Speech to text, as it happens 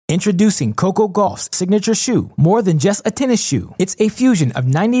Introducing Coco Gauff's signature shoe, more than just a tennis shoe. It's a fusion of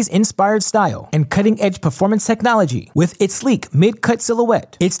 90s-inspired style and cutting-edge performance technology. With its sleek mid-cut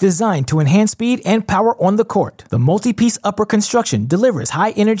silhouette, it's designed to enhance speed and power on the court. The multi-piece upper construction delivers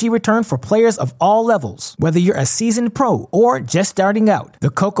high-energy return for players of all levels. Whether you're a seasoned pro or just starting out, the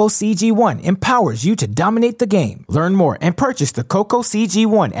Coco CG1 empowers you to dominate the game. Learn more and purchase the Coco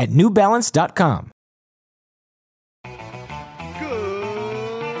CG1 at NewBalance.com.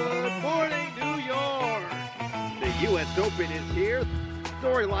 U.S. Open is here.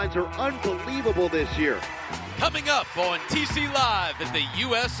 Storylines are unbelievable this year. Coming up on TC Live at the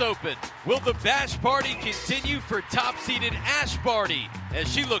U.S. Open, will the bash party continue for top-seeded Ash Barty as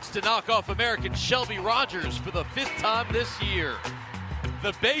she looks to knock off American Shelby Rogers for the 5th time this year?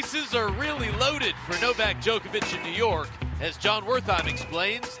 The bases are really loaded for Novak Djokovic in New York, as John Wertheim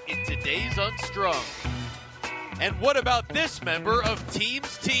explains in today's Unstrung. And what about this member of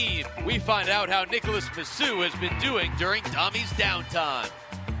Team's Team? We find out how Nicholas Massou has been doing during Tommy's downtime.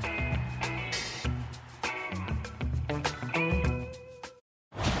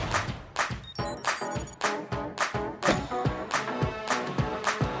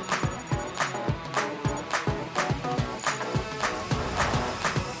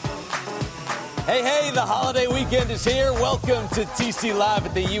 Hey, the holiday weekend is here. Welcome to TC Live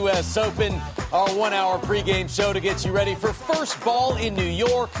at the U.S. Open, our 1-hour pregame show to get you ready for first ball in New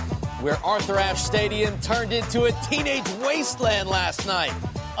York, where Arthur Ashe Stadium turned into a teenage wasteland last night.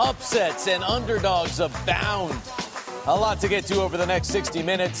 Upsets and underdogs abound. A lot to get to over the next 60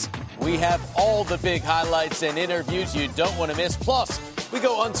 minutes. We have all the big highlights and interviews you don't want to miss. Plus, we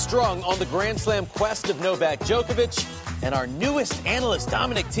go unstrung on the Grand Slam quest of Novak Djokovic. And our newest analyst,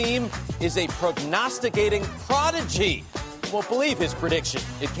 Dominic Thiem, is a prognosticating prodigy. You won't believe his prediction.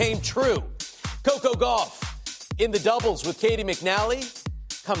 It came true. Coco Gauff in the doubles with Katie McNally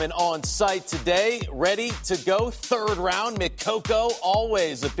coming on site today, ready to go. Third round, McCoco,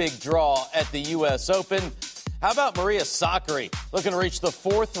 always a big draw at the U.S. Open. How about Maria Sakkari looking to reach the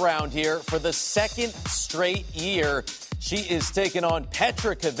 4th round here for the 2nd straight year? She is taking on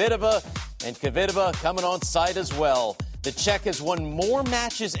Petra Kvitova, and Kvitova coming on site as well. The Czech has won more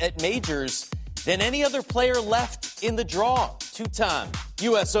matches at majors than any other player left in the draw. 2-time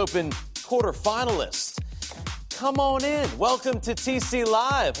U.S. Open quarterfinalist. Come on in. Welcome to TC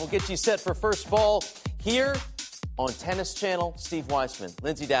Live. We'll get you set for first ball here on Tennis Channel. Steve Weissman,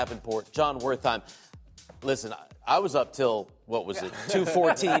 Lindsay Davenport, John Wertheim. Listen, I was up till,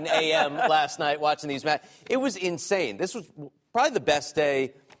 2:14 a.m. last night watching these matches. It was insane. This was probably the best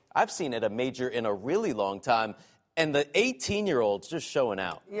day I've seen at a major in a really long time. And the 18-year-olds just showing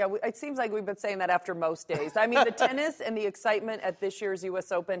out. Yeah, it seems like we've been saying that after most days. I mean, the tennis and the excitement at this year's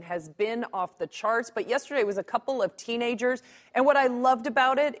U.S. Open has been off the charts. But yesterday was a couple of teenagers. And what I loved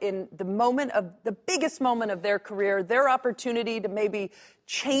about it, in the biggest moment of their career, their opportunity to maybe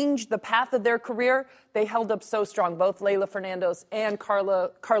change the path of their career, they held up so strong. Both Leylah Fernandez and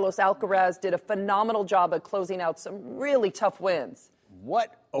Carlos Alcaraz did a phenomenal job at closing out some really tough wins.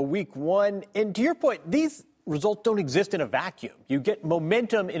 What a week one. And to your point, these results don't exist in a vacuum. You get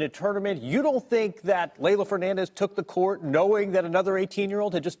momentum in a tournament. You don't think that Leylah Fernandez took the court knowing that another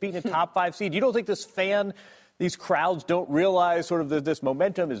 18-year-old had just beaten a top 5 seed. You don't think these crowds don't realize sort of this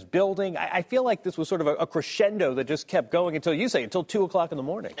momentum is building. I feel like this was sort of a crescendo that just kept going until 2 o'clock in the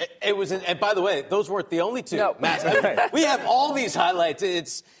morning. It was, and by the way, those weren't the only two. No. Matt, we have all these highlights.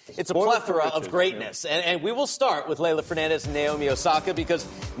 It's a plethora of greatness. And we will start with Leylah Fernandez and Naomi Osaka, because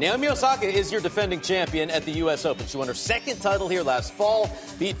Naomi Osaka is your defending champion at the U.S. Open. She won her 2nd title here last fall,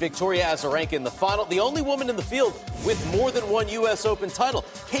 beat Victoria Azarenka in the final. The only woman in the field with more than one U.S. Open title.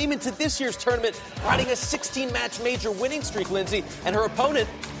 Came into this year's tournament riding a 16-match major winning streak, Lindsay, and her opponent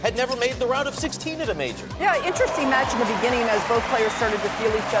had never made the round of 16 at a major. Yeah, interesting match in the beginning as both players started to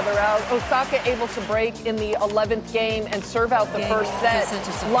feel each other out. Osaka able to break in the 11th game and serve out the first set.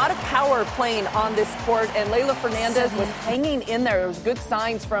 A lot of power playing on this court, and Leylah Fernandez was hanging in there. It was good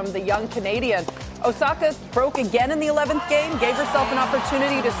signs from the young Canadian. Osaka broke again in the 11th game, gave herself an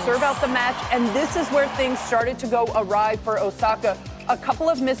opportunity to serve out the match, and this is where things started to go awry for Osaka. A couple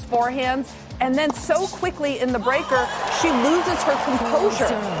of missed forehands, and then so quickly in the breaker, she loses her composure.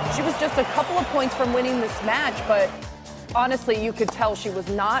 She was just a couple of points from winning this match, but honestly, you could tell she was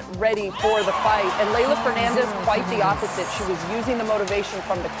not ready for the fight. And Leylah Fernandez, quite the opposite. She was using the motivation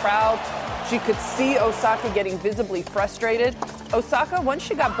from the crowd. She could see Osaka getting visibly frustrated. Osaka, once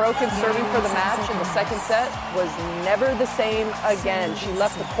she got broken serving for the match in the 2nd set, was never the same again. She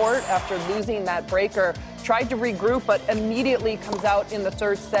left the court after losing that breaker tried to regroup, but immediately comes out in the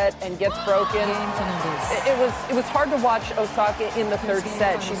third set and gets broken. It was hard to watch Osaka in the third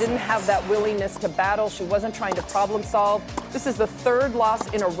set. She didn't have that willingness to battle. She wasn't trying to problem solve. This is the third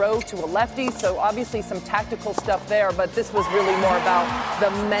loss in a row to a lefty, so obviously some tactical stuff there, but this was really more about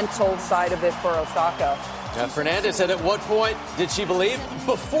the mental side of it for Osaka. Now, Fernandez said, at what point did she believe?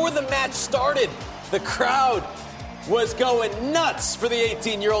 Before the match started, the crowd was going nuts for the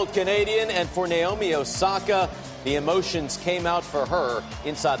 18-year-old Canadian, and for Naomi Osaka, the emotions came out for her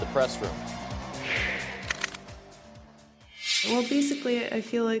inside the press room. Well, basically, I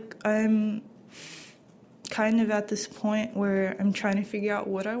feel like I'm kind of at this point where I'm trying to figure out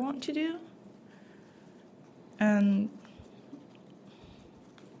what I want to do. And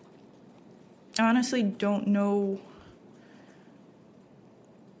I honestly don't know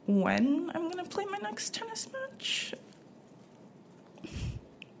when I'm going to play my next tennis match.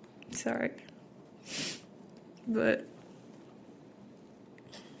 Sorry. But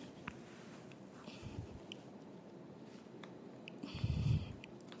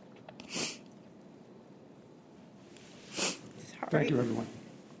thank you, everyone.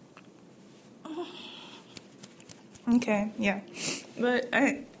 Okay, yeah. But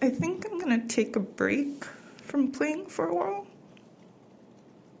I think I'm going to take a break from playing for a while.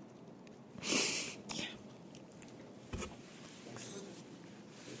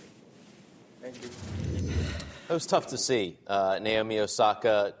 It was tough to see Naomi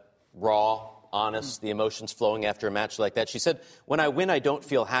Osaka raw, honest, the emotions flowing after a match like that. She said, when I win, I don't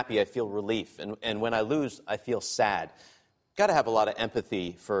feel happy, I feel relief. And when I lose, I feel sad. Got to have a lot of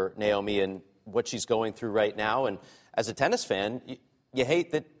empathy for Naomi and what she's going through right now. And as a tennis fan, you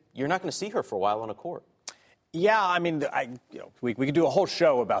hate that you're not going to see her for a while on a court. Yeah, I mean, we could do a whole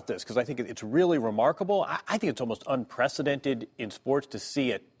show about this because I think it's really remarkable. I think it's almost unprecedented in sports to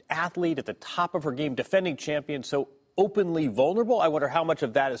see an athlete at the top of her game, defending champion, so openly vulnerable. I wonder how much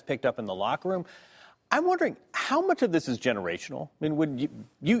of that is picked up in the locker room. I'm wondering how much of this is generational. I mean, when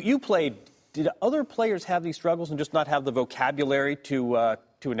you played, did other players have these struggles and just not have the vocabulary to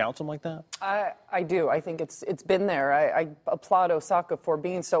announce them like that? I do. I think it's been there. I applaud Osaka for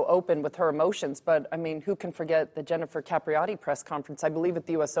being so open with her emotions. But, I mean, who can forget the Jennifer Capriati press conference, I believe at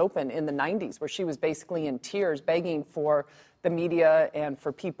the U.S. Open in the 90s, where she was basically in tears begging for the media and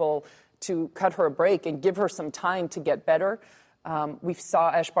for people to cut her a break and give her some time to get better. We saw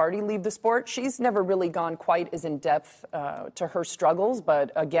Ash Barty leave the sport. She's never really gone quite as in-depth to her struggles,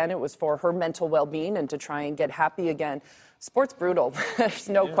 but again, it was for her mental well-being and to try and get happy again. Sport's brutal. There's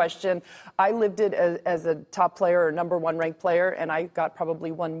no question. I lived it as a top player or number one ranked player, and I got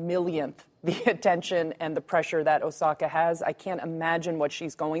probably 1/1,000,000th the attention and the pressure that Osaka has. I can't imagine what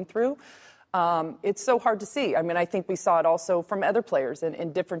she's going through. It's so hard to see. I mean, I think we saw it also from other players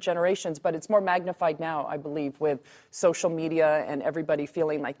in different generations, but it's more magnified now, I believe, with social media and everybody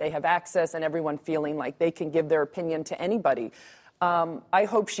feeling like they have access and everyone feeling like they can give their opinion to anybody. I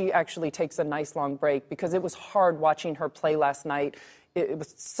hope she actually takes a nice long break because it was hard watching her play last night. It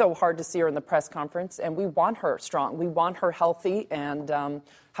was so hard to see her in the press conference, and we want her strong. We want her healthy, and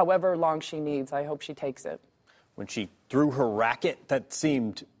however long she needs, I hope she takes it. When she threw her racket, that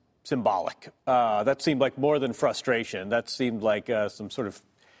seemed symbolic. That seemed like more than frustration. That seemed like some sort of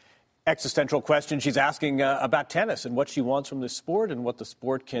existential question she's asking about tennis and what she wants from this sport and what the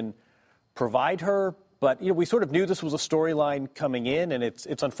sport can provide her. But, we sort of knew this was a storyline coming in, and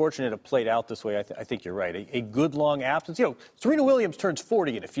it's unfortunate it played out this way. I think you're right. A good long absence. Serena Williams turns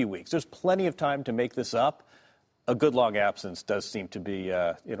 40 in a few weeks. There's plenty of time to make this up. A good long absence does seem to be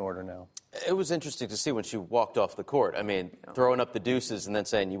in order now. It was interesting to see when she walked off the court. I mean, throwing up the deuces and then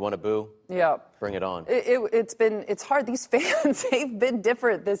saying, you want to boo? Yeah. Bring it on. It's hard. These fans, they've been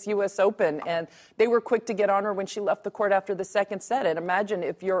different this U.S. Open, and they were quick to get on her when she left the court after the second set. And imagine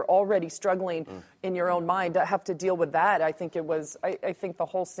if you're already struggling in your own mind to have to deal with that. I think I think the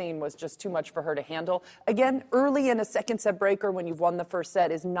whole scene was just too much for her to handle. Again, early in a second set breaker when you've won the first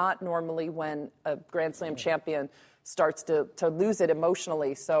set is not normally when a Grand Slam champion starts to lose it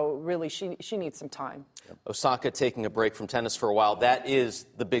emotionally. So really, she needs some time. Osaka taking a break from tennis for a while. That is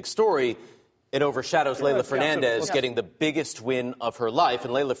the big story. It overshadows Leylah Fernandez getting the biggest win of her life.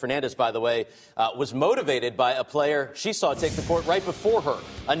 And Leylah Fernandez, by the way, was motivated by a player she saw take the court right before her.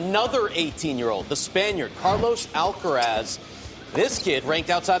 Another 18-year-old, the Spaniard, Carlos Alcaraz. This kid,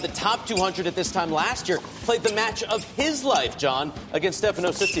 ranked outside the top 200 at this time last year, played the match of his life, John, against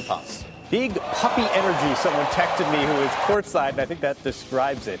Stefanos Tsitsipas. Big puppy energy, someone texted me who is courtside, and I think that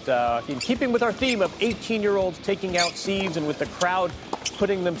describes it. In keeping with our theme of 18-year-olds taking out seeds and with the crowd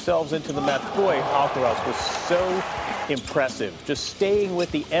putting themselves into the match. Boy, Alcaraz was so impressive, just staying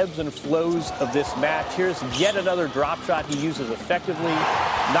with the ebbs and flows of this match. Here's yet another drop shot he uses effectively,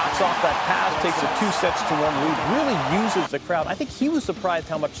 knocks off that pass, takes a 2-1 lead, really uses the crowd. I think he was surprised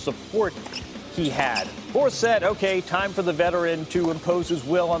how much support he had. Fourth set, okay, time for the veteran to impose his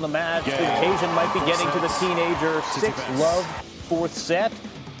will on the match. The occasion might be getting to the teenager. 6-love, fourth set.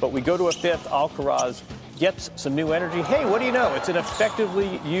 But we go to a fifth. Alcaraz gets some new energy. Hey, what do you know? It's an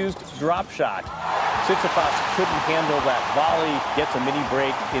effectively used drop shot. Tsitsipas couldn't handle that volley, gets a mini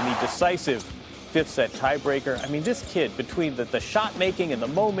break in the decisive fifth set tiebreaker. I mean, this kid, between the shot making and the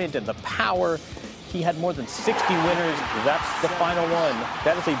moment and the power, he had more than 60 winners. That's the final one.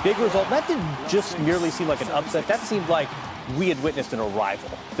 That is a big result. That didn't just merely seem like an upset. That seemed like we had witnessed an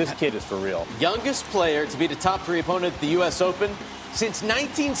arrival. This kid is for real. Youngest player to beat a top 3 opponent at the U.S. Open since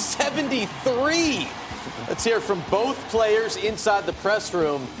 1973. Let's hear from both players inside the press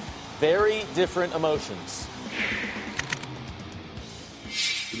room. Very different emotions.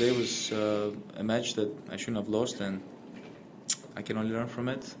 Today was a match that I shouldn't have lost, and I can only learn from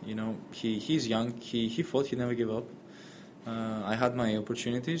it. You know, he's young. He fought. He never gave up. I had my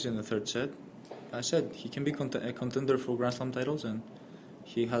opportunities in the third set. I said he can be a contender for Grand Slam titles, and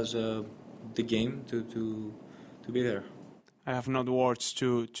he has the game to be there. I have not words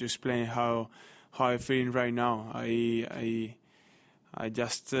to explain how I'm feeling right now. I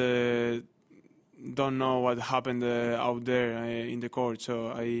just don't know what happened out there in the court.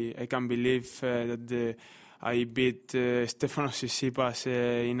 So I can't believe that I beat Stefanos Tsitsipas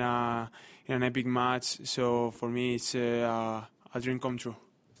in an epic match. So for me, it's a dream come true.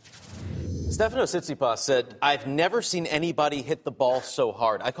 Stefanos Tsitsipas said, "I've never seen anybody hit the ball so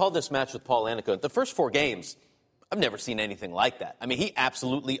hard." I called this match with Paul Annacone. The first 4 games, I've never seen anything like that. I mean, he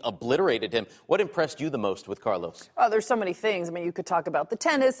absolutely obliterated him. What impressed you the most with Carlos? Oh, there's so many things. I mean, you could talk about the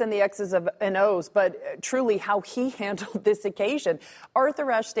tennis and the X's and O's, but truly how he handled this occasion.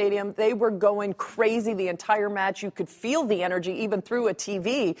 Arthur Ashe Stadium, they were going crazy the entire match. You could feel the energy even through a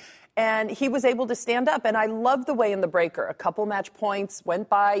TV. And he was able to stand up. And I love the way in the breaker, a couple match points went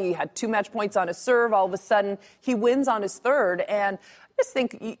by. He had 2 match points on his serve. All of a sudden, he wins on his third. And I just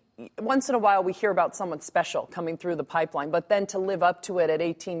think once in a while we hear about someone special coming through the pipeline. But then to live up to it at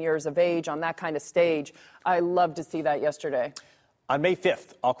 18 years of age on that kind of stage, I love to see that yesterday. On May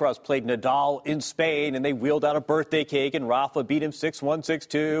 5th, Alcaraz played Nadal in Spain, and they wheeled out a birthday cake, and Rafa beat him 6-1,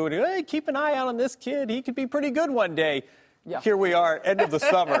 6-2. And hey, keep an eye out on this kid. He could be pretty good one day. Yeah. Here we are, end of the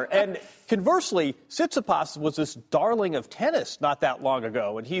summer. And conversely, Tsitsipas was this darling of tennis not that long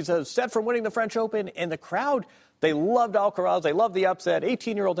ago. And he's set for winning the French Open. And the crowd, they loved Alcaraz. They loved the upset,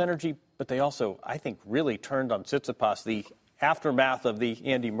 18-year-old energy. But they also, I think, really turned on Tsitsipas, the aftermath of the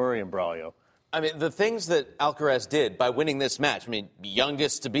Andy Murray imbroglio. I mean, the things that Alcaraz did by winning this match, I mean,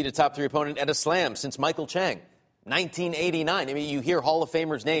 youngest to beat a top 3 opponent at a slam since Michael Chang. 1989. I mean, you hear Hall of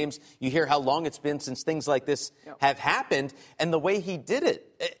Famers' names. You hear how long it's been since things like this have happened. And the way he did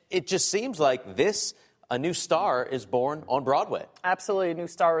it, it just seems like a new star is born on Broadway. Absolutely, a new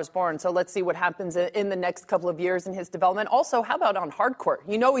star is born. So let's see what happens in the next couple of years in his development. Also, how about on hardcourt?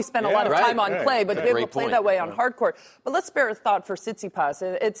 You know he spent a lot of time on clay, but to be able to play that way on hardcourt. But let's spare a thought for Tsitsipas.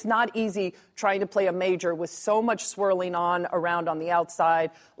 It's not easy trying to play a major with so much swirling around on the outside.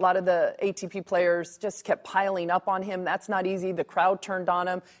 A lot of the ATP players just kept piling up on him. That's not easy. The crowd turned on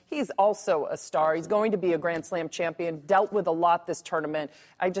him. He's also a star. He's going to be a Grand Slam champion, dealt with a lot this tournament.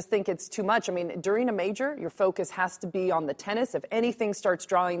 I just think it's too much. I mean, during a major, your focus has to be on the tennis. If anything starts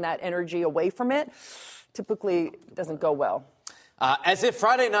drawing that energy away from it, typically it doesn't go well. As if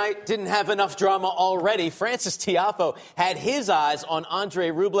Friday night didn't have enough drama already, Frances Tiafoe had his eyes on Andrei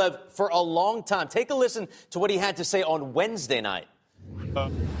Rublev for a long time. Take a listen to what he had to say on Wednesday night.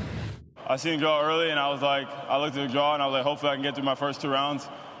 I seen him draw early, and I looked at the draw, and I was like, hopefully I can get through my first 2 rounds.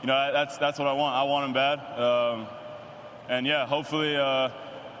 You know, that's what I want. I want him bad. And, yeah, hopefully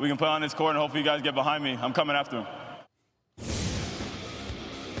we can play on this court, and hopefully you guys get behind me. I'm coming after him.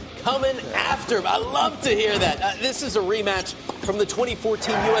 Coming after him. I love to hear that. This is a rematch from the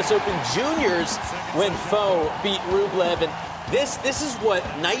 2014 U.S. Open Juniors when Foe beat Rublev. And this is what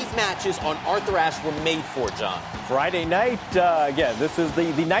night matches on Arthur Ashe were made for, John. Friday night, again, this is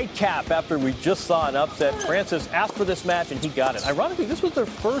the nightcap after we just saw an upset. Francis asked for this match, and he got it. Ironically, this was their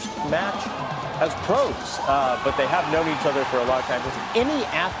first match as pros, but they have known each other for a long time. Does any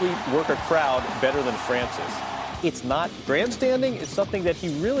athlete work a crowd better than Francis? It's not grandstanding. It's something that he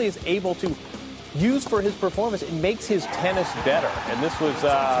really is able to use for his performance. It makes his tennis better. And this was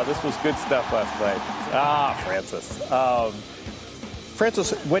good stuff last night. Francis.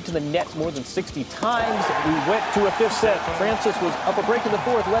 Francis went to the net more than 60 times. We went to a fifth set. Francis was up a break in the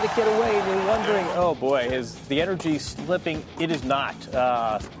fourth, let it get away, and you're wondering, oh boy, is the energy slipping? It is not.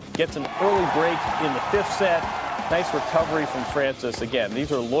 Gets an early break in the fifth set. Nice recovery from Francis. Again,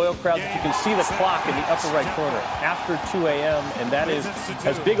 these are loyal crowds. You can see the clock in the upper right corner after 2 a.m., and that is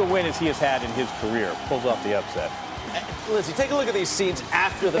as big a win as he has had in his career. Pulls off the upset. Lindsay, take a look at these scenes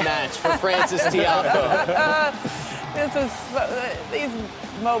after the match for Francis Tiafoe. These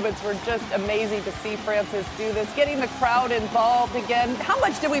moments were just amazing to see Francis do this, getting the crowd involved again. How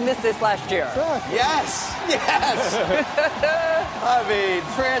much did we miss this last year? Yes. I mean,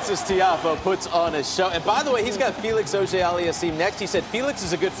 Francis Tiafoe puts on a show. And by the way, he's got Felix Auger-Aliassime next. He said, Felix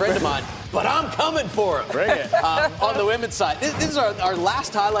is a good friend of mine, but I'm coming for him. Bring it. On the women's side. This is our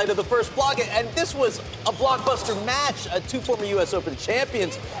last highlight of the first block. And this was a blockbuster match. Two former U.S. Open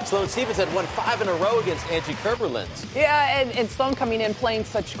champions. Sloane Stephens had won 5 in a row against Angie Kerber. Yeah, and Sloane coming in playing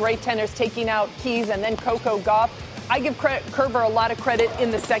such great tennis, taking out Keys and then Coco Gauff. I give Kerber a lot of credit in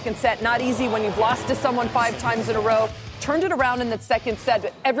the second set. Not easy when you've lost to someone 5 times in a row. Turned it around in the second set,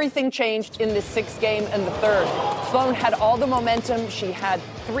 but everything changed in this 6th game and the 3rd. Sloane had all the momentum. She had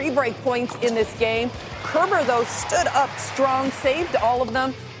 3 break points in this game. Kerber, though, stood up strong, saved all of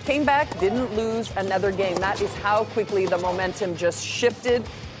them, came back, didn't lose another game. That is how quickly the momentum just shifted.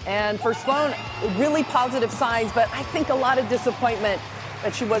 And for Sloane, really positive signs, but I think a lot of disappointment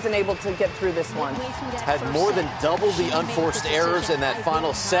that she wasn't able to get through this one. Had more than double the unforced errors in that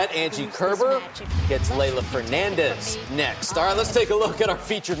final set. Angie Kerber gets Leylah Fernandez next. All right, let's take a look at our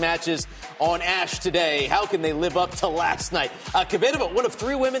featured matches on Ash today. How can they live up to last night? Kvitova, one of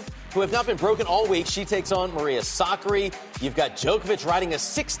 3 women who have not been broken all week. She takes on Maria Sakkari. You've got Djokovic riding a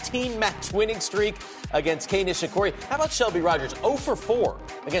 16-match winning streak against Kei Nishikori. How about Shelby Rogers? 0 for 4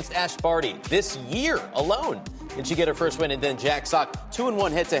 against Ash Barty this year alone. Did she get her first win? And then Jack Sock,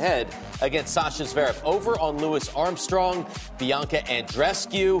 2-1 head-to-head against Sasha Zverev. Over on Louis Armstrong, Bianca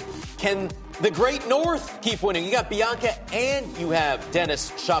Andreescu. Can the Great North keep winning? You got Bianca and you have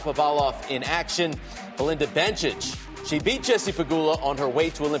Denis Shapovalov in action. Belinda Bencic, she beat Jessie Pegula on her way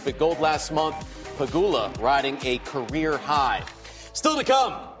to Olympic gold last month. Pegula riding a career high. Still to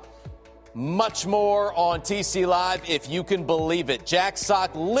come. Much more on TC Live, if you can believe it. Jack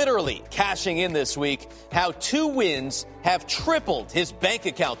Sock literally cashing in this week. How 2 wins have tripled his bank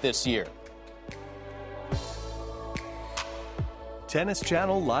account this year. Tennis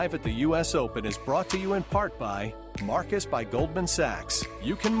Channel Live at the U.S. Open is brought to you in part by Marcus by Goldman Sachs.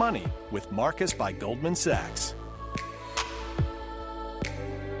 You can money with Marcus by Goldman Sachs.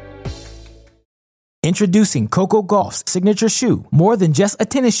 Introducing Coco Gauff's signature shoe, more than just a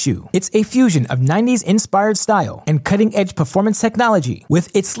tennis shoe. It's a fusion of 90s-inspired style and cutting-edge performance technology.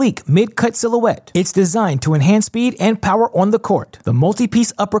 With its sleek mid-cut silhouette, it's designed to enhance speed and power on the court. The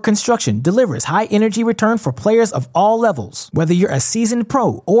multi-piece upper construction delivers high-energy return for players of all levels. Whether you're a seasoned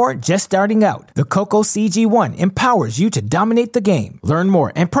pro or just starting out, the Coco CG1 empowers you to dominate the game. Learn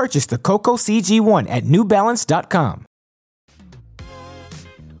more and purchase the Coco CG1 at NewBalance.com.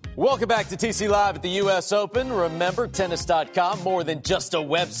 Welcome back to TC Live at the U.S. Open. Remember, tennis.com, more than just a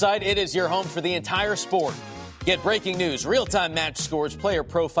website. It is your home for the entire sport. Get breaking news, real-time match scores, player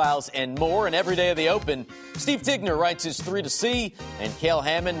profiles, and more. And every day of the Open, Steve Tigner writes his 3 to see, and Cale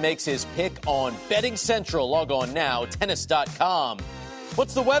Hammond makes his pick on Betting Central. Log on now, tennis.com.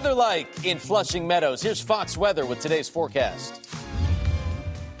 What's the weather like in Flushing Meadows? Here's Fox Weather with today's forecast.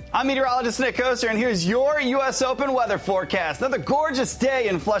 I'm meteorologist Nick Koster, and here's your U.S. Open weather forecast. Another gorgeous day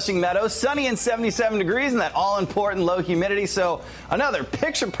in Flushing Meadows, sunny and 77 degrees, and that all-important low humidity, so another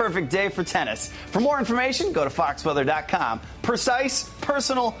picture-perfect day for tennis. For more information, go to foxweather.com. Precise,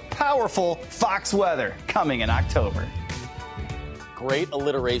 personal, powerful Fox Weather coming in October. Great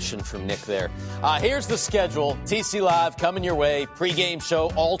alliteration from Nick there. Here's the schedule. TC Live coming your way. Pre-game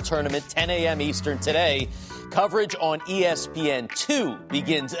show, all tournament, 10 a.m. Eastern today. Coverage on ESPN2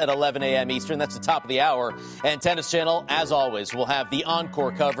 begins at 11 a.m. Eastern. That's the top of the hour. And Tennis Channel, as always, will have the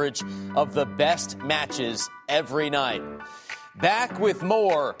encore coverage of the best matches every night. Back with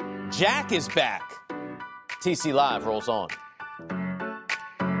more. Jack is back. TC Live rolls on.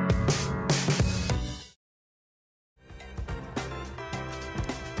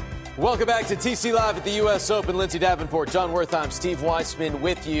 Welcome back to TC Live at the U.S. Open. Lindsay Davenport, John Wertheim, Steve Weissman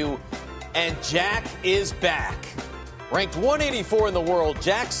with you. And Jack is back. Ranked 184 in the world,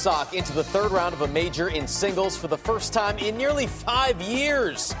 Jack Sock into the 3rd round of a major in singles for the first time in nearly 5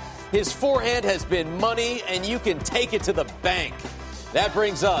 years. His forehand has been money, and you can take it to the bank. That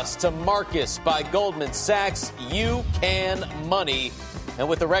brings us to Marcus by Goldman Sachs. You can money. And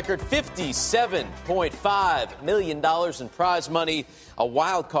with a record $57.5 million in prize money, a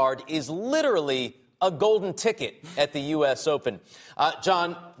wild card is literally a golden ticket at the U.S. Open.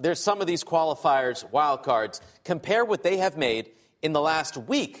 John, there's some of these qualifiers, wild cards. Compare what they have made in the last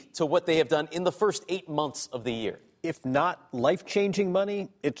week to what they have done in the first 8 months of the year. If not life-changing money,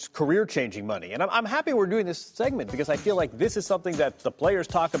 it's career-changing money. And I'm happy we're doing this segment because I feel like this is something that the players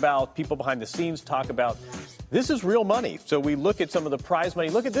talk about, people behind the scenes talk about. This is real money. So we look at some of the prize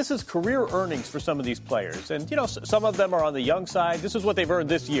money. Look at this is career earnings for some of these players. And, you know, some of them are on the young side. This is what they've earned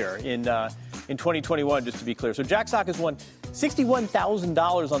this year in 2021, just to be clear. So Jack Sock has won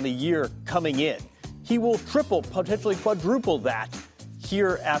 $61,000 on the year coming in. He will triple, potentially quadruple that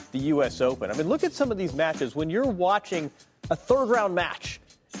here at the U.S. Open. I mean, look at some of these matches. When you're watching a third-round match,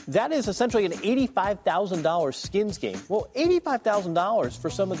 that is essentially an $85,000 skins game. Well, $85,000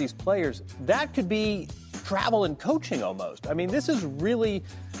 for some of these players, that could be travel and coaching almost. I mean, this is really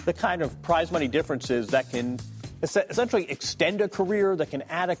the kind of prize money differences that can essentially extend a career, that can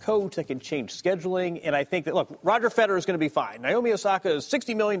add a coach, that can change scheduling. And I think that, look, Roger Federer is going to be fine. Naomi Osaka is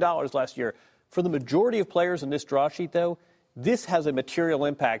 $60 million last year. For the majority of players in this draw sheet, though, this has a material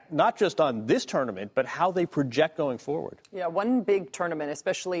impact, not just on this tournament, but how they project going forward. Yeah, one big tournament,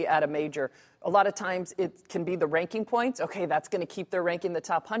 especially at a major, a lot of times it can be the ranking points. Okay, that's going to keep their ranking in the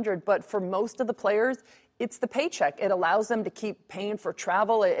top 100. But for most of the players, it's the paycheck. It allows them to keep paying for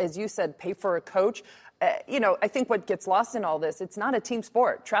travel, as you said, pay for a coach. I think what gets lost in all this, it's not a team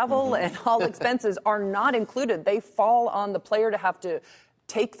sport. Travel and all expenses are not included. They fall on the player to have to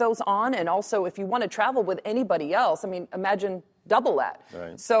take those on. And also, if you want to travel with anybody else, I mean, imagine double that.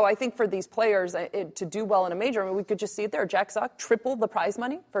 Right. So I think for these players to do well in a major, I mean, we could just see it there. Jack Sock tripled the prize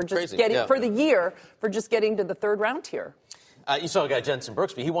money for just getting for the year for just getting to the third round here. You saw a guy, Jensen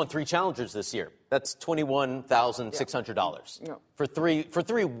Brooksby. He won 3 challengers this year. That's $21,600 for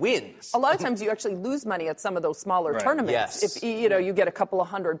three wins. A lot of times you actually lose money at some of those smaller tournaments. Yes. If you get a couple of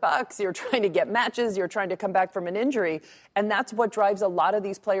 $100, you're trying to get matches, you're trying to come back from an injury, and that's what drives a lot of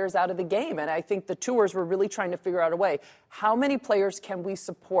these players out of the game. And I think the tours were really trying to figure out a way. How many players can we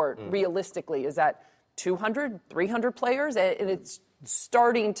support realistically? Is that 200, 300 players? And it's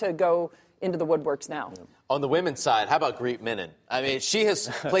starting to go into the woodworks now. On the women's side, how about Greet Minnen? I mean, she has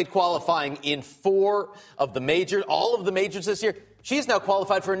played qualifying in 4 of the majors, all of the majors this year. She's now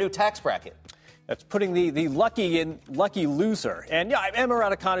qualified for a new tax bracket. That's putting the lucky loser. And yeah, Emma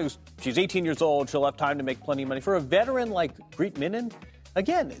Raducanu, she's 18 years old. She'll have time to make plenty of money. For a veteran like Greet Minnen,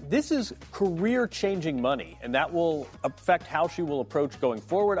 again, this is career-changing money, and that will affect how she will approach going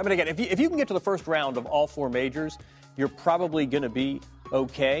forward. I mean, again, if you can get to the first round of all 4 majors, you're probably going to be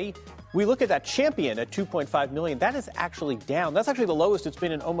okay. We look at that champion at $2.5 million. That is actually down. That's actually the lowest it's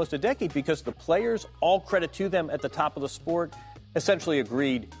been in almost a decade because the players, all credit to them at the top of the sport, essentially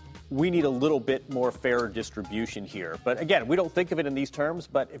agreed we need a little bit more fair distribution here. But again, we don't think of it in these terms,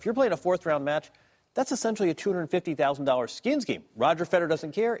 but if you're playing a 4th-round match, that's essentially a $250,000 skins game. Roger Federer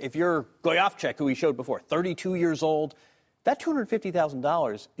doesn't care. If you're Gojovcek, who he showed before, 32 years old, that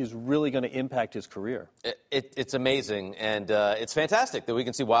 $250,000 is really going to impact his career. It's amazing, and it's fantastic that we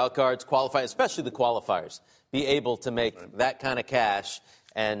can see wild cards qualify, especially the qualifiers, be able to make that kind of cash.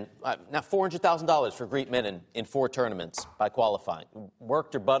 And now $400,000 for Greet Minnen in 4 tournaments by qualifying.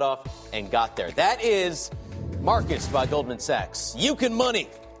 Worked her butt off and got there. That is Marcus by Goldman Sachs. You can money.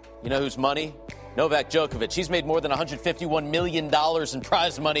 You know who's money? Novak Djokovic. He's made more than $151 million in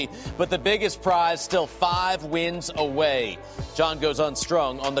prize money, but the biggest prize still 5 wins away. John goes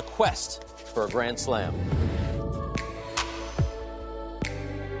unstrung on the quest for a Grand Slam.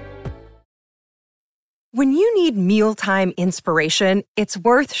 When you need mealtime inspiration, it's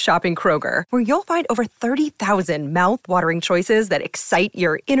worth shopping Kroger, where you'll find over 30,000 mouth-watering choices that excite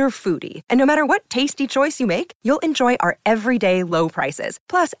your inner foodie. And no matter what tasty choice you make, you'll enjoy our everyday low prices,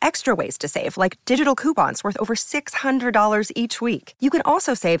 plus extra ways to save, like digital coupons worth over $600 each week. You can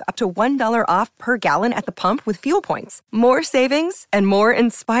also save up to $1 off per gallon at the pump with fuel points. More savings and more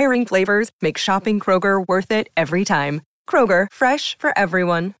inspiring flavors make shopping Kroger worth it every time. Kroger, fresh for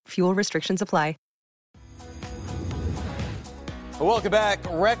everyone. Fuel restrictions apply. Welcome back.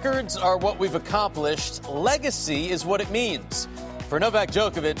 Records are what we've accomplished. Legacy is what it means. For Novak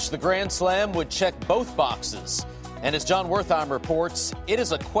Djokovic, the Grand Slam would check both boxes. And as John Wertheim reports, it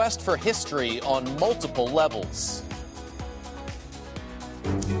is a quest for history on multiple levels.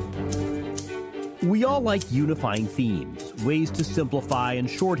 We all like unifying themes, ways to simplify and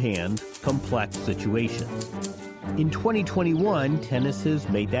shorthand complex situations. In 2021, tennis has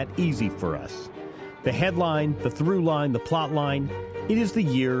made that easy for us. The headline, the through line, the plot line, it is the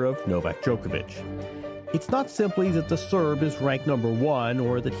year of Novak Djokovic. It's not simply that the Serb is ranked number 1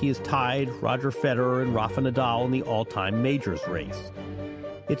 or that he has tied Roger Federer and Rafa Nadal in the all-time majors race.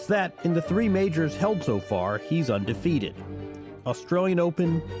 It's that in the 3 majors held so far, he's undefeated. Australian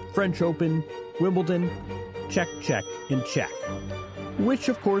Open, French Open, Wimbledon, check, and check. Which,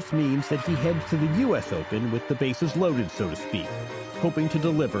 of course, means that he heads to the U.S. Open with the bases loaded, so to speak, hoping to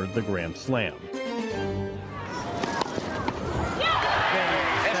deliver the Grand Slam.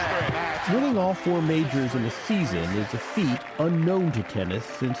 Winning all 4 majors in a season is a feat unknown to tennis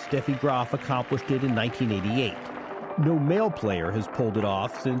since Steffi Graf accomplished it in 1988. No male player has pulled it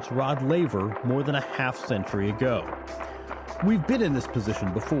off since Rod Laver more than a half-century ago. We've been in this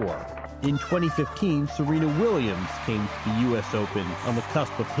position before. In 2015, Serena Williams came to the U.S. Open on the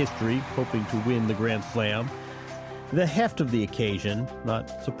cusp of history, hoping to win the Grand Slam. The heft of the occasion,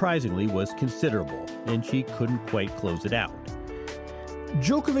 not surprisingly, was considerable, and she couldn't quite close it out.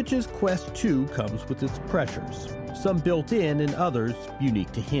 Djokovic's quest, too, comes with its pressures, some built in and others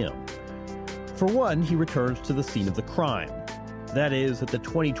unique to him. For one, he returns to the scene of the crime. That is, at the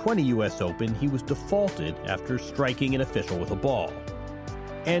 2020 U.S. Open, he was defaulted after striking an official with a ball.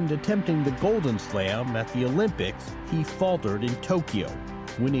 And attempting the Golden Slam at the Olympics, he faltered in Tokyo,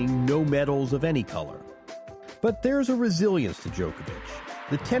 winning no medals of any color. But there's a resilience to Djokovic.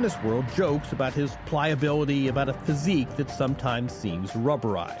 The tennis world jokes about his pliability, about a physique that sometimes seems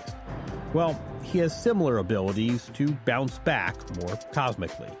rubberized. Well, he has similar abilities to bounce back more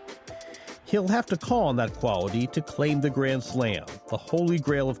cosmically. He'll have to call on that quality to claim the Grand Slam, the holy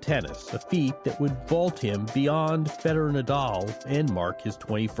grail of tennis, a feat that would vault him beyond Federer and Nadal and mark his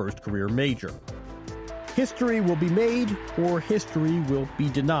 21st career major. History will be made, or history will be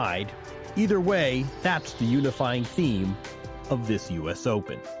denied. Either way, that's the unifying theme of this U.S.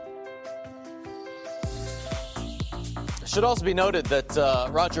 Open. Should also be noted that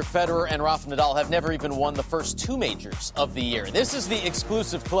Roger Federer and Rafa Nadal have never even won the first 2 majors of the year. This is the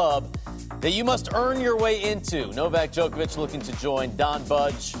exclusive club that you must earn your way into. Novak Djokovic looking to join Don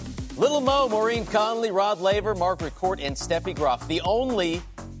Budge, Little Mo, Maureen Conley, Rod Laver, Margaret Court, and Steffi Graf, the only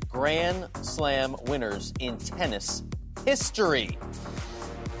Grand Slam winners in tennis history.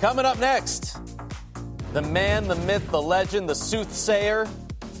 Coming up next, the man, the myth, the legend, the soothsayer,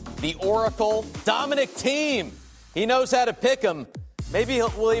 the oracle, Dominic Thiem. He knows how to pick him. Maybe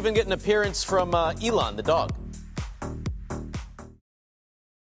we'll even get an appearance from Elon, the dog.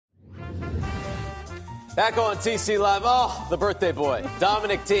 Back on TC Live. Oh, the birthday boy,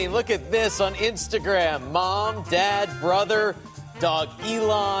 Dominic Thiem. Look at this on Instagram. Mom, dad, brother, dog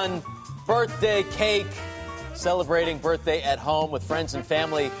Elon, birthday cake, celebrating birthday at home with friends and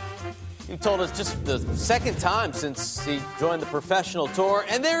family. He told us just the second time since he joined the professional tour.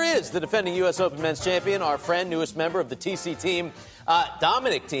 And there is the defending U.S. Open men's champion, our friend, newest member of the TC team,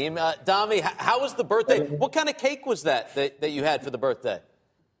 Dominic Thiem. Domi, how was the birthday? What kind of cake was that you had for the birthday?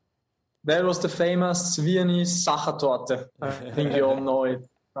 That was the famous Viennese Sachertorte. I think you all know it,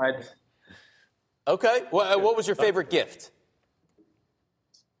 right? Okay. What was your favorite gift?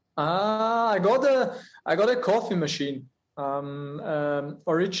 I got a coffee machine.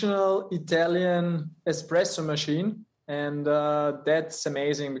 Original Italian espresso machine, and that's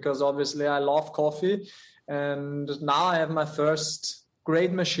amazing because obviously I love coffee, and now I have my first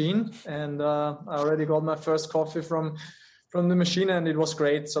great machine, and I already got my first coffee from the machine, and it was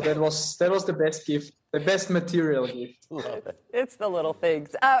great. So that was the best gift, the best material gift. It's the little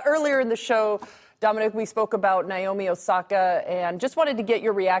things. Earlier in the show, Dominic, we spoke about Naomi Osaka and just wanted to get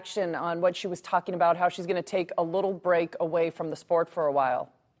your reaction on what she was talking about, how she's going to take a little break away from the sport for a while.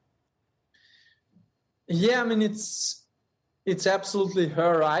 Yeah, I mean, it's absolutely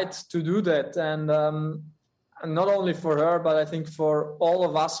her right to do that. And not only for her, but I think for all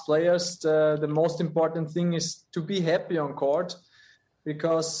of us players, the most important thing is to be happy on court,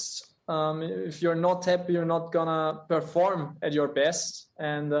 because if you're not happy, you're not going to perform at your best.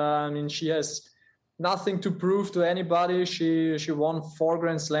 And I mean, she has nothing to prove to anybody. She won 4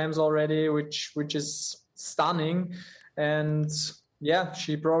 Grand Slams already, which is stunning. And yeah,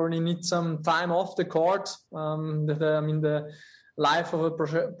 she probably needs some time off the court. The life of a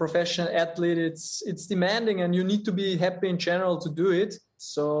professional athlete, it's demanding, and you need to be happy in general to do it.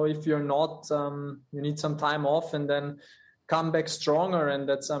 So if you're not, you need some time off and then come back stronger. And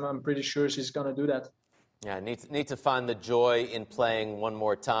that's I'm pretty sure she's going to do that. Yeah, need to find the joy in playing one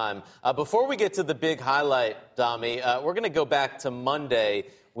more time. Before we get to the big highlight, Domi, we're going to go back to Monday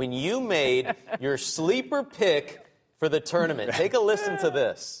when you made your sleeper pick for the tournament. Take a listen to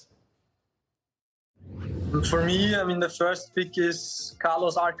this. For me, I mean, the first pick is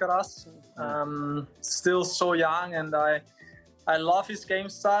Carlos Alcaraz. Still so young, and I I love his game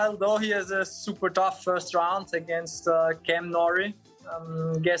style, though he has a super tough first round against Cam Norrie.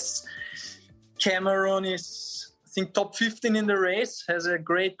 Guess Cameron is, I think, top 15 in the race, has a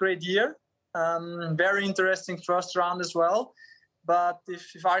great year. Very interesting first round as well. But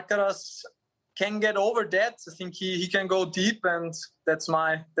if Alcaraz can get over that, I think he can go deep, and that's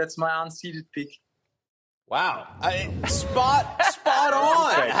my unseeded pick. Wow. Spot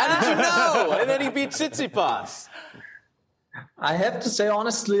on. How did you know? And then he beat Tsitsipas. I have to say,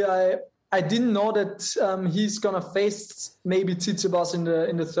 honestly, I didn't know that he's going to face maybe Tsitsipas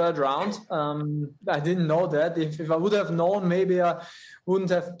in the third round. I didn't know that. If I would have known, maybe I wouldn't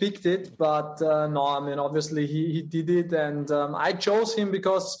have picked it. But no, I mean, obviously he did it. And I chose him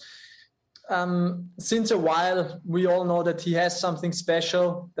because since a while, we all know that he has something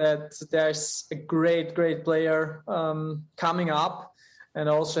special, that there's a great player coming up. And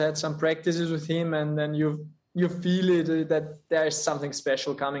I also had some practices with him, and then you feel it, that there is something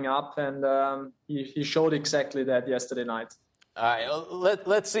special coming up, and he showed exactly that yesterday night. All right,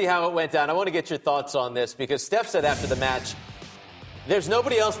 let's see how it went down. I want to get your thoughts on this, because Steph said after the match, there's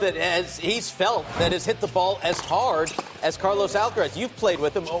nobody else that he's felt that has hit the ball as hard as Carlos Alcaraz. You've played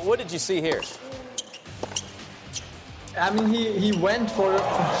with him. What did you see here? I mean, he went for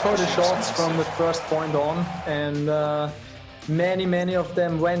the shots from the first point on, and many of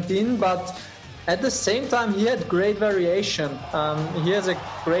them went in, but at the same time, he had great variation. He has a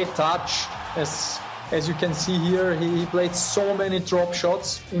great touch. As you can see here, he played so many drop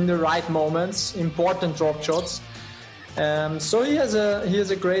shots in the right moments, important drop shots. So he has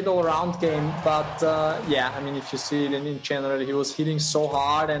a great all-around game. But yeah, I mean, if you see it in general, he was hitting so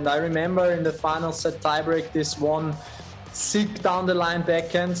hard. And I remember in the final set tiebreak, this one sick down the line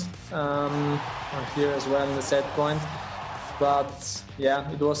backhand here as well in the set point. But yeah,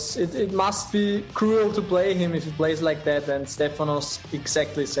 it must be cruel to play him if he plays like that, and Stefanos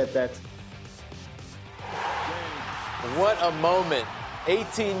exactly said that. What a moment,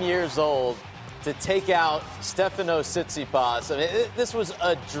 18 years old, to take out Stefanos Tsitsipas. I mean, this was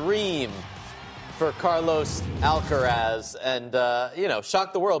a dream for Carlos Alcaraz, and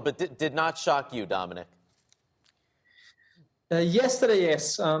shocked the world, but did not shock you, Dominic. Yesterday,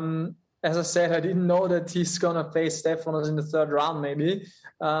 yes. As I said, I didn't know that he's going to face Stefanos in the third round, maybe.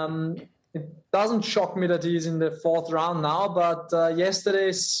 It doesn't shock me that he's in the fourth round now, but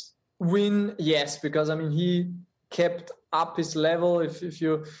yesterday's win, yes, because, I mean, he kept up his level. If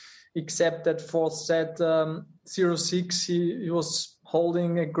you accept that fourth set 0-6, he was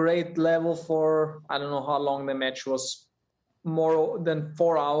holding a great level for, I don't know how long the match was, more than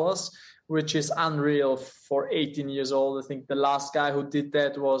 4 hours, which is unreal for 18 years old. I think the last guy who did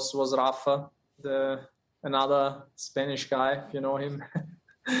that was Rafa, another Spanish guy, if you know him.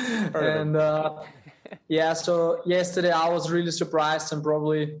 And yeah, so yesterday I was really surprised, and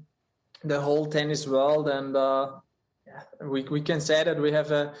probably the whole tennis world. And we can say that we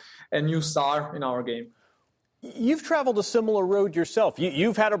have a new star in our game. You've traveled a similar road yourself.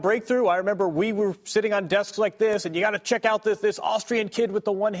 You've had a breakthrough. I remember we were sitting on desks like this, and you got to check out this Austrian kid with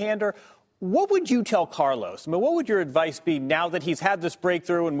the one-hander. What would you tell Carlos? I mean, what would your advice be now that he's had this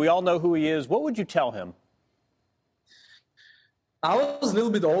breakthrough and we all know who he is? What would you tell him? I was a little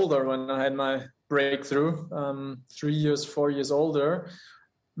bit older when I had my breakthrough, 4 years older.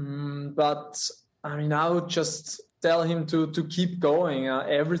 But, I mean, I would just tell him to keep going.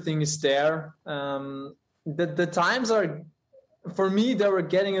 Everything is there. The times are, for me, they were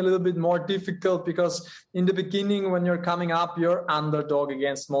getting a little bit more difficult because in the beginning, when you're coming up, you're underdog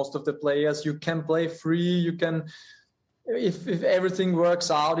against most of the players. You can play free. You can, if everything works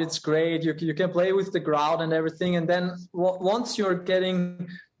out, it's great. You can play with the crowd and everything. And then once you're getting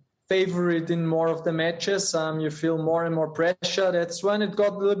favorite in more of the matches, you feel more and more pressure. That's when it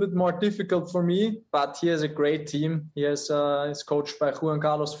got a little bit more difficult for me. But he has a great team. He has he's coached by Juan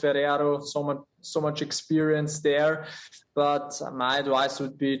Carlos Ferrero, so much experience there. But my advice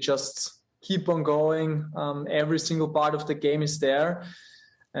would be just keep on going. Every single part of the game is there.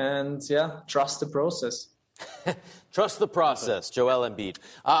 And yeah, trust the process. Trust the process, Joel Embiid.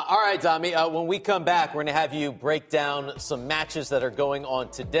 All right, Dami, when we come back, we're going to have you break down some matches that are going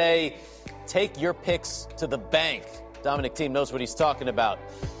on today. Take your picks to the bank. Dominic Thiem knows what he's talking about.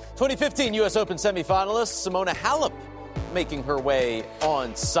 2015 U.S. Open semifinalist Simona Halep making her way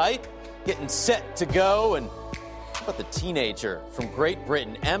on site, getting set to go. And how about the teenager from Great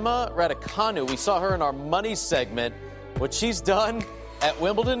Britain, Emma Raducanu? We saw her in our money segment. What she's done at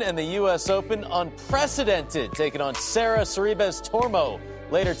Wimbledon and the U.S. Open, unprecedented, taking on Sara Sorribes-Tormo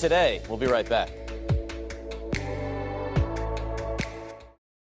later today. We'll be right back.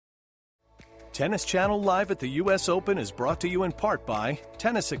 Tennis Channel Live at the U.S. Open is brought to you in part by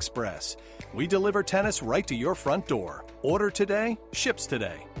Tennis Express. We deliver tennis right to your front door. Order today, ships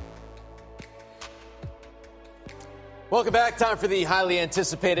today. Welcome back. Time for the highly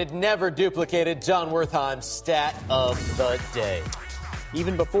anticipated, never duplicated John Wertheim stat of the day.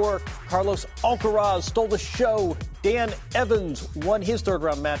 Even before Carlos Alcaraz stole the show, Dan Evans won his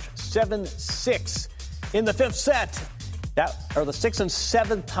third-round match 7-6 in the fifth set. That are the 6th and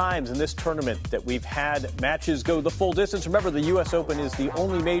 7th times in this tournament that we've had matches go the full distance. Remember, the U.S. Open is the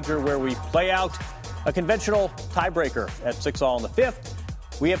only major where we play out a conventional tiebreaker at 6-all in the fifth.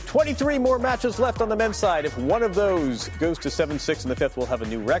 We have 23 more matches left on the men's side. If one of those goes to 7-6 in the fifth, we'll have a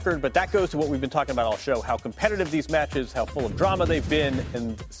new record. But that goes to what we've been talking about all show, how competitive these matches, how full of drama they've been,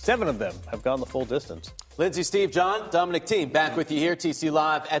 and 7 of them have gone the full distance. Lindsay, Steve, John, Dominic Thiem back with you here, TC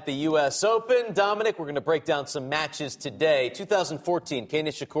Live at the U.S. Open. Dominic, we're going to break down some matches today. 2014, Kei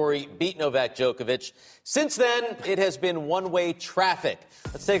Nishikori beat Novak Djokovic. Since then, it has been one-way traffic.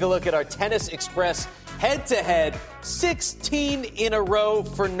 Let's take a look at our Tennis Express head-to-head, 16 in a row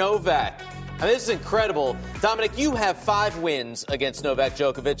for Novak. I mean, this is incredible. Dominic, you have 5 wins against Novak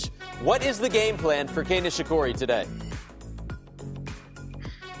Djokovic. What is the game plan for Kei Nishikori today?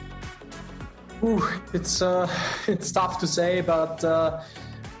 It's tough to say, but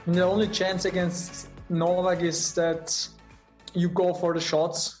the only chance against Novak is that you go for the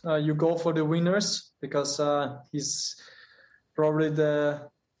shots, you go for the winners, because he's probably the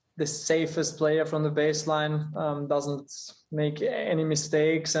safest player from the baseline, doesn't make any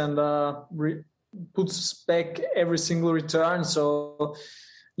mistakes, and puts back every single return. So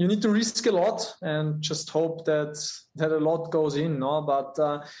you need to risk a lot and just hope that a lot goes in, no? But,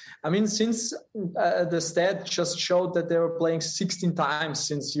 since the stat just showed that they were playing 16 times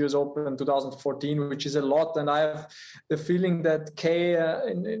since US Open 2014, which is a lot. And I have the feeling that Kei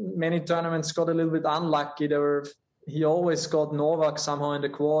in many tournaments got a little bit unlucky. He always got Novak somehow in the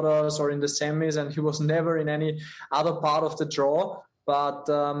quarters or in the semis, and he was never in any other part of the draw. But,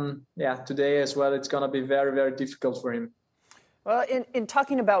 today as well, it's going to be very, very difficult for him. Well, in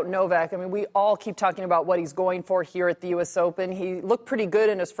talking about Novak, we all keep talking about what he's going for here at the U.S. Open. He looked pretty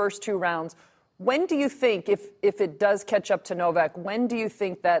good in his first 2 rounds. When do you think, if it does catch up to Novak, when do you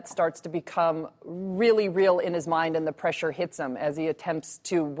think that starts to become really real in his mind and the pressure hits him as he attempts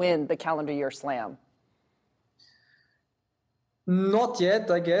to win the calendar year slam? Not yet,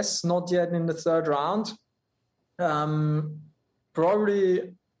 I guess. Not yet in the 3rd round.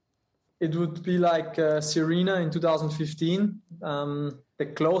 Probably it would be like Serena in 2015. The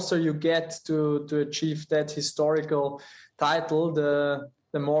closer you get to achieve that historical title, the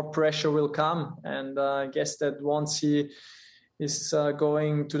more pressure will come. And I guess that once he is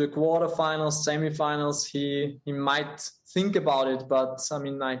going to the quarterfinals, semifinals, he might think about it. But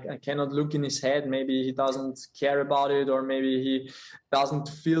I cannot look in his head. Maybe he doesn't care about it, or maybe he doesn't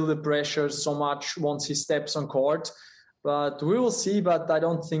feel the pressure so much once he steps on court. But we will see. But I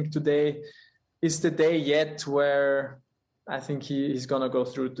don't think today is the day yet where I think he's going to go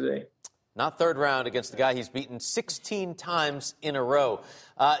through today. Not 3rd round against the guy he's beaten 16 times in a row.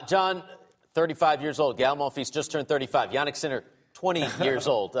 John, 35 years old. Gael Monfils just turned 35. Jannik Sinner, 20 years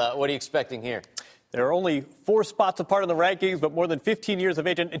old. What are you expecting here? They're only 4 spots apart in the rankings, but more than 15 years of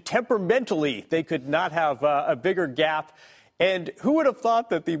age. And temperamentally, they could not have a bigger gap. And who would have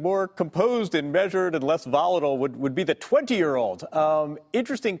thought that the more composed and measured and less volatile would be the 20-year-old?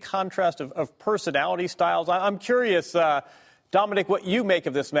 Interesting contrast of personality styles. I'm curious, Dominic, what you make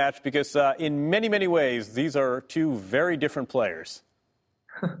of this match, because in many, many ways, these are 2 very different players.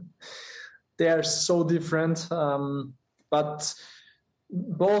 They are so different, but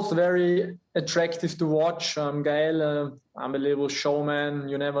both very attractive to watch. Gael, unbelievable showman.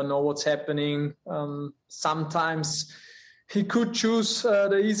 You never know what's happening. Sometimes he could choose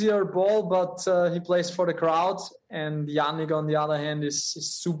the easier ball, but he plays for the crowd. And Jannik, on the other hand, is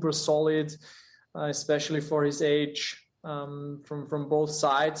super solid, especially for his age, from both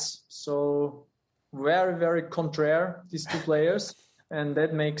sides. So very, very contrary, these 2 players. And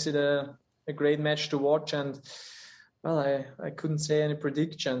that makes it a great match to watch. And, well, I couldn't say any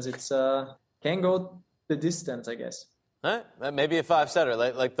predictions. It's can go the distance, I guess. All right. Maybe a 5-setter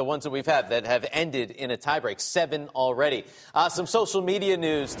like the ones that we've had that have ended in a tiebreak. 7 already. Some social media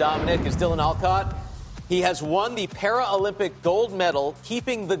news, Dominic, is Dylan Alcott. He has won the Paralympic gold medal,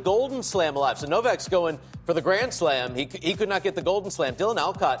 keeping the Golden Slam alive. So Novak's going for the Grand Slam. He could not get the Golden Slam. Dylan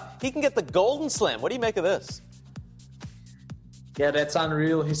Alcott, he can get the Golden Slam. What do you make of this? Yeah, that's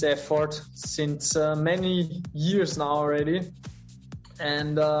unreal, his effort since many years now already.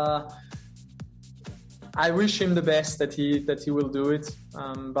 And I wish him the best that he will do it.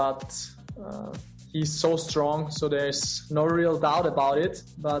 But He's so strong, so there's no real doubt about it.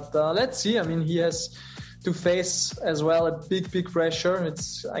 But let's see. I mean, he has to face as well a big pressure.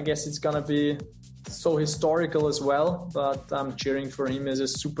 I guess it's gonna be so historical as well. But I'm cheering for him. As a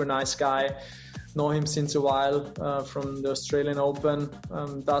super nice guy. Know him since a while from the Australian Open.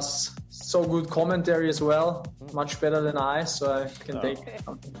 Does so good commentary as well, much better than I. So I can take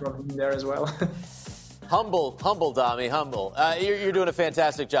something from him there as well. Humble, Dami, humble. You're doing a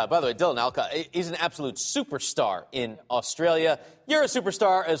fantastic job. By the way, Dylan Alcott, he's an absolute superstar in Australia. You're a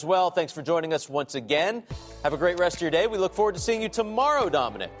superstar as well. Thanks for joining us once again. Have a great rest of your day. We look forward to seeing you tomorrow,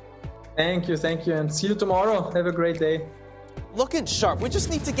 Dominic. Thank you. And see you tomorrow. Have a great day. Looking sharp. We just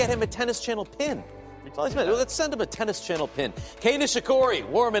need to get him a Tennis Channel pin. Let's send him a Tennis Channel pin. Kei Nishikori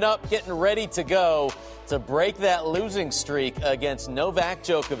warming up, getting ready to go to break that losing streak against Novak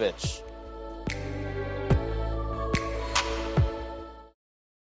Djokovic.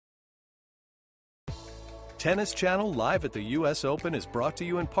 Tennis Channel Live at the U.S. Open is brought to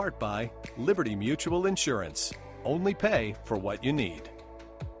you in part by Liberty Mutual Insurance. Only pay for what you need.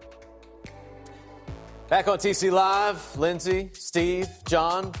 Back on TC Live, Lindsay, Steve,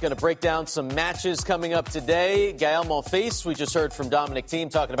 John, going to break down some matches coming up today. Gael Monfils, we just heard from Dominic Thiem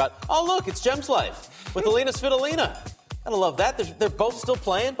talking about, oh, look, it's Gem's Life with Alina Svitolina. Gotta love that. They're both still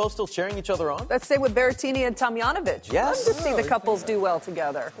playing, both still cheering each other on. Let's say with Berrettini and Tomljanovic. Yes. Love to see the couples do well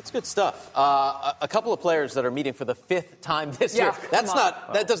together. That's good stuff. A couple of players that are meeting for the 5th time this year.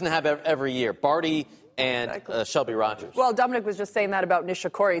 That doesn't happen every year. Barty and Shelby Rogers. Well, Dominic was just saying that about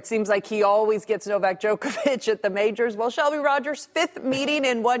Nishikori. It seems like he always gets Novak Djokovic at the majors. Well, Shelby Rogers, 5th meeting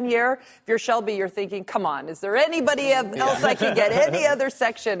in 1 year. If you're Shelby, you're thinking, come on, is there anybody else I can get? Any other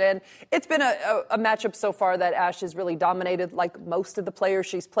section? And it's been a matchup so far that Ash has really dominated, like most of the players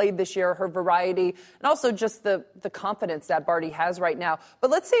she's played this year, her variety, and also just the confidence that Barty has right now. But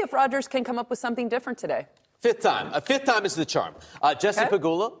let's see if Rogers can come up with something different today. 5th time. 5th time is the charm. Jessie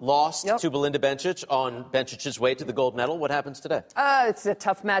Pegula lost to Belinda Bencic on Bencic's way to the gold medal. What happens today? It's a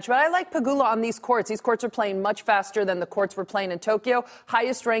tough match, but I like Pegula on these courts. These courts are playing much faster than the courts we're playing in Tokyo.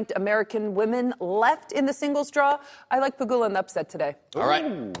 Highest-ranked American women left in the singles draw. I like Pegula in the upset today. All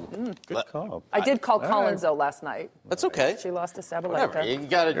right. Good call. I did call Collins, though, last night. That's okay. She lost to Sabalenka. Whatever. You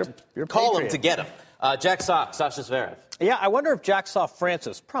got to call him to get him. Jack Sock, Sasha Zverev. Yeah, I wonder if Jack saw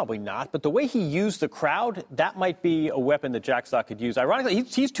Francis. Probably not. But the way he used the crowd, that might be a weapon that Jack Sock could use. Ironically,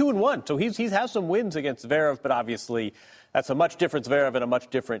 he's 2-1, so he has some wins against Zverev, but obviously that's a much different Zverev and a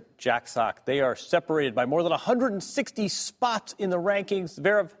much different Jack Sock. They are separated by more than 160 spots in the rankings.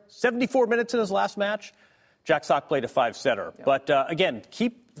 Zverev, 74 minutes in his last match. Jack Sock played a 5-setter. Yeah. But, again,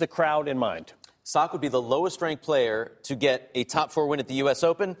 keep the crowd in mind. Sock would be the lowest-ranked player to get a top 4 win at the U.S.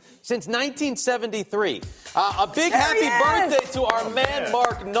 Open since 1973. A big happy birthday to our man,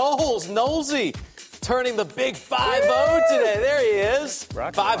 Mark Knowles. Knowlesy turning the big 5-0 today. There he is.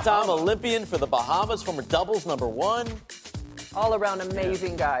 5-time Olympian for the Bahamas, former doubles #1. All-around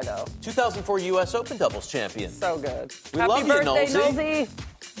amazing guy, though. 2004 U.S. Open doubles champion. So good. We Happy love birthday, you,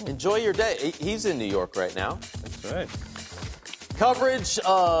 Knowlesy. Enjoy your day. He's in New York right now. That's right. Coverage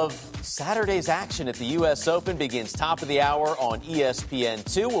of Saturday's action at the U.S. Open begins top of the hour on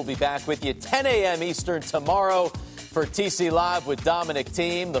ESPN2. We'll be back with you 10 a.m. Eastern tomorrow for TC Live with Dominic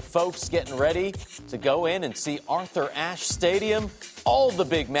Thiem. The folks getting ready to go in and see Arthur Ashe Stadium. All the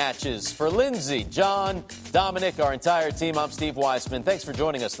big matches for Lindsay, John, Dominic, our entire team. I'm Steve Weissman. Thanks for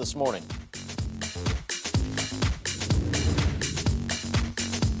joining us this morning.